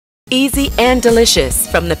Easy and delicious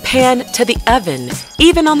from the pan to the oven,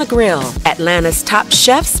 even on the grill. Atlanta's top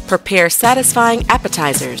chefs prepare satisfying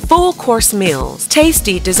appetizers, full course meals,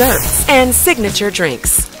 tasty desserts, and signature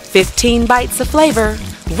drinks. 15 bites of flavor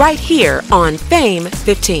right here on Fame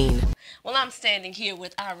 15. Well, I'm standing here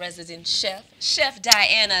with our resident chef, Chef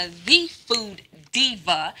Diana, the food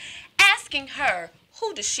diva, asking her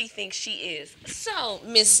who does she think she is. So,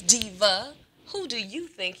 Miss Diva, who do you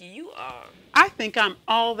think you are? I think I'm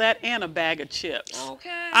all that and a bag of chips.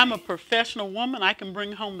 Okay. I'm a professional woman. I can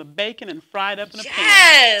bring home the bacon and fry it up in a pan.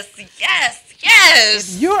 Yes, yes,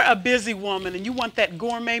 yes. If you're a busy woman and you want that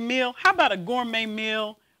gourmet meal, how about a gourmet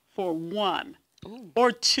meal for one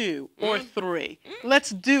or two or three? Let's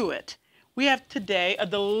do it. We have today a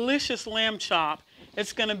delicious lamb chop.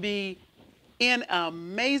 It's going to be in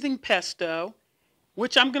amazing pesto,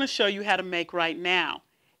 which I'm going to show you how to make right now.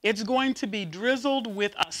 It's going to be drizzled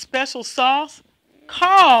with a special sauce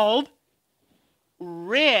called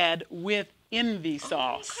Red with Envy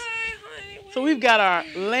sauce. Okay, honey. So we've got our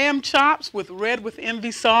lamb chops with Red with Envy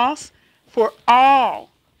sauce for all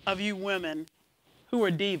of you women who are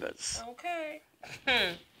divas. Okay.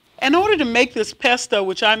 In order to make this pesto,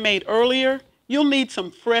 which I made earlier, you'll need some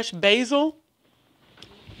fresh basil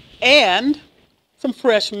and some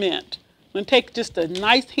fresh mint. I'm going to take just a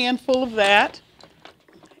nice handful of that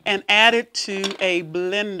and add it to a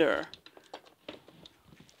blender.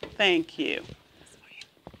 Thank you.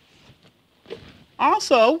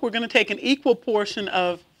 Also, we're going to take an equal portion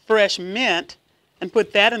of fresh mint and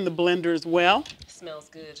put that in the blender as well. Smells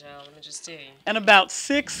good, y'all. Let me just tell you. And about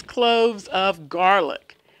 6 cloves of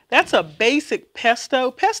garlic. That's a basic pesto.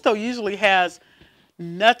 Pesto usually has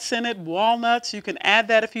nuts in it, walnuts. You can add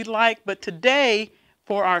that if you'd like. But today,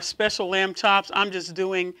 for our special lamb chops, I'm just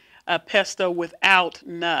doing a pesto without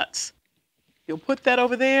nuts. You'll put that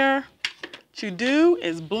over there. What you do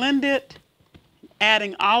is blend it,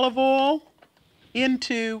 adding olive oil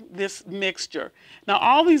into this mixture. Now,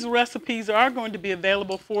 all these recipes are going to be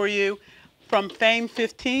available for you from Fame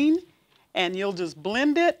 15, and you'll just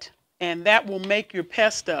blend it, and that will make your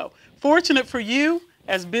pesto. Fortunate for you,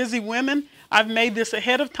 as busy women, I've made this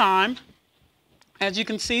ahead of time. As you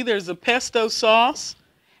can see, there's a pesto sauce,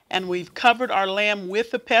 and we've covered our lamb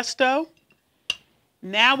with the pesto.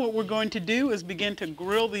 Now what we're going to do is begin to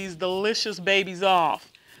grill these delicious babies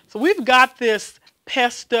off. So we've got this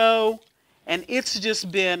pesto, and it's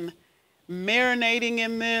just been marinating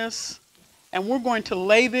in this. And we're going to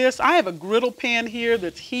lay this. I have a griddle pan here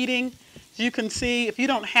that's heating. As you can see, if you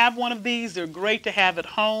don't have one of these, they're great to have at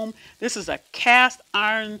home. This is a cast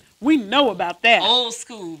iron. We know about that. Old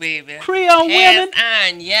school, baby. Creole women. Cast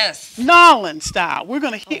iron, yes. Nolan style. We're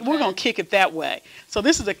gonna kick it that way. So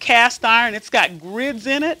this is a cast iron. It's got grids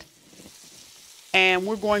in it, and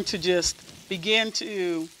we're going to just begin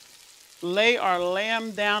to lay our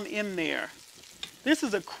lamb down in there. This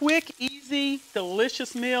is a quick, easy,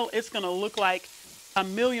 delicious meal. It's gonna look like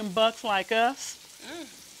 $1,000,000 like us.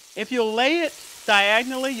 If you'll lay it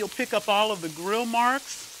diagonally, you'll pick up all of the grill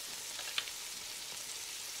marks.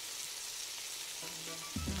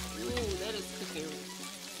 Ooh, that is cooking.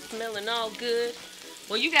 Smelling all good.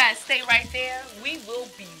 Well, you guys stay right there. We will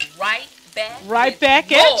be right back. Right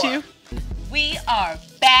back at you. We are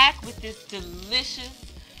back with this delicious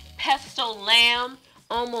pesto lamb.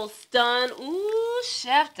 Almost done. Ooh,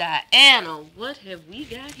 Chef Diana, what have we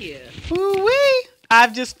got here? Ooh-wee.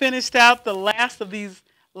 I've just finished out the last of these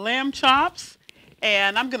lamb chops,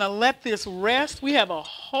 and I'm going to let this rest. We have a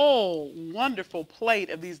whole wonderful plate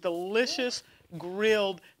of these delicious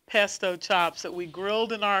grilled pesto chops that we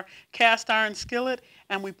grilled in our cast iron skillet,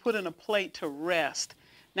 and we put in a plate to rest.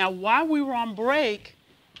 Now, while we were on break,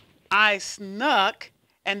 I snuck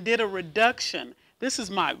and did a reduction. This is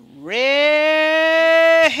my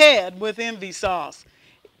Red with Envy sauce.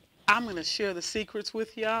 I'm going to share the secrets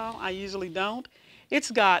with y'all. I usually don't.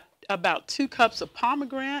 It's got about 2 cups of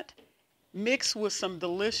pomegranate mixed with some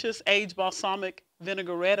delicious aged balsamic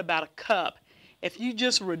vinaigrette, about 1 cup. If you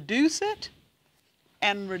just reduce it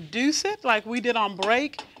like we did on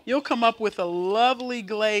break, you'll come up with a lovely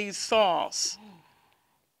glazed sauce.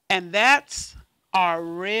 And that's our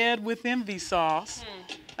Red with Envy sauce.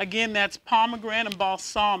 Again, that's pomegranate and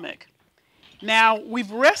balsamic. Now,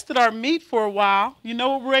 we've rested our meat for a while. You know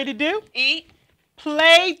what we're ready to do? Eat.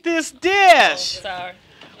 Plate this dish. Oh, sorry.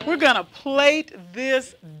 We're going to plate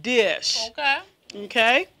this dish. Okay.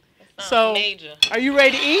 Okay? So, major. Are you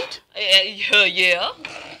ready to eat? Yeah.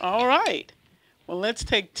 All right. Well, let's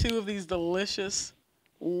take 2 of these delicious,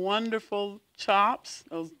 wonderful chops,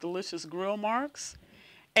 those delicious grill marks.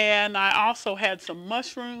 And I also had some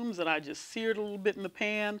mushrooms that I just seared a little bit in the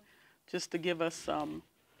pan just to give us some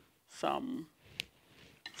some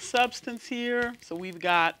substance here. So we've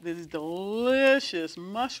got these delicious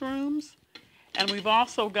mushrooms, and we've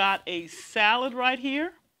also got a salad right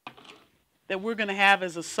here that we're going to have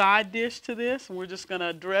as a side dish to this. And we're just going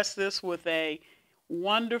to dress this with a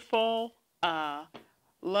wonderful,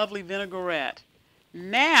 lovely vinaigrette.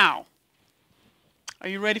 Now, are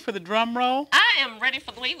you ready for the drum roll? I am ready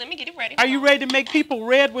for the wait. Let me get it ready. Are you ready to make people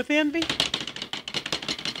red with envy?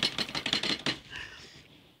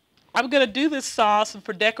 I'm going to do this sauce, and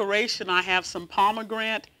for decoration, I have some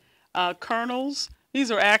pomegranate kernels.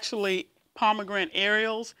 These are actually pomegranate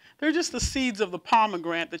aerials. They're just the seeds of the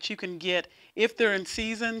pomegranate that you can get if they're in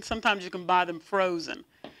season. Sometimes you can buy them frozen.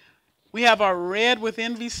 We have our red with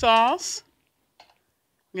envy sauce.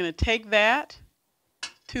 I'm going to take that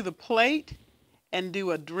to the plate and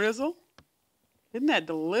do a drizzle. Isn't that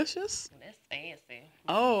delicious? That's fancy.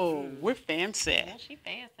 Oh, we're fancy. Oh, she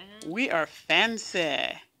fancy, huh? We are fancy.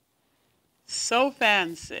 So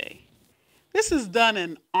fancy. This is done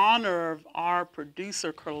in honor of our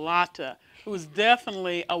producer, Carlotta, who is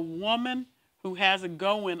definitely a woman who has it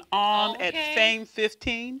going on at Fame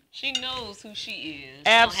 15. She knows who she is.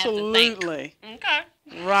 Absolutely. Okay.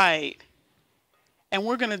 Right. And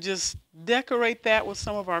we're going to just decorate that with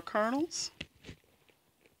some of our kernels.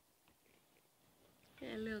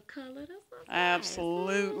 Got a little color. That's so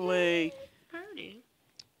Absolutely. nice. Pretty.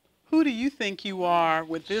 Who do you think you are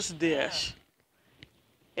with this dish?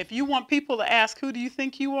 If you want people to ask, who do you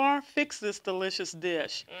think you are? Fix this delicious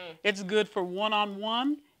dish. It's good for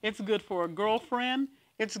one-on-one. It's good for a girlfriend.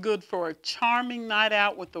 It's good for a charming night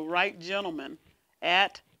out with the right gentleman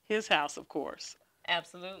at his house, of course.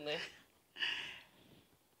 Absolutely.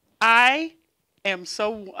 I'm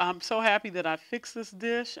so happy that I fixed this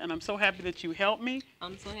dish, and I'm so happy that you helped me.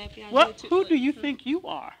 I'm so happy I did too. Who do you think you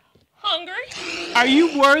are? Hungry. Are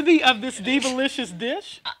you worthy of this divalicious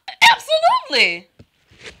dish? Absolutely.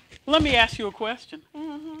 Let me ask you a question.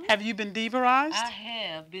 Have you been divarized? I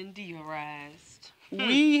have been divarized.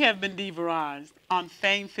 We have been divarized on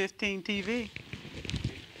Fame 15 TV.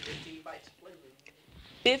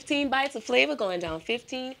 15 bites of flavor going down.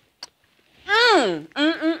 15. Down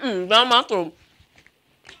my throat.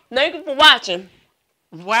 Thank you for watching.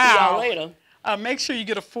 Wow. See y'all later. Make sure you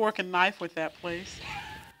get a fork and knife with that, please.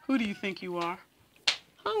 Who do you think you are?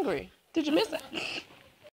 Hungry. Did you miss it?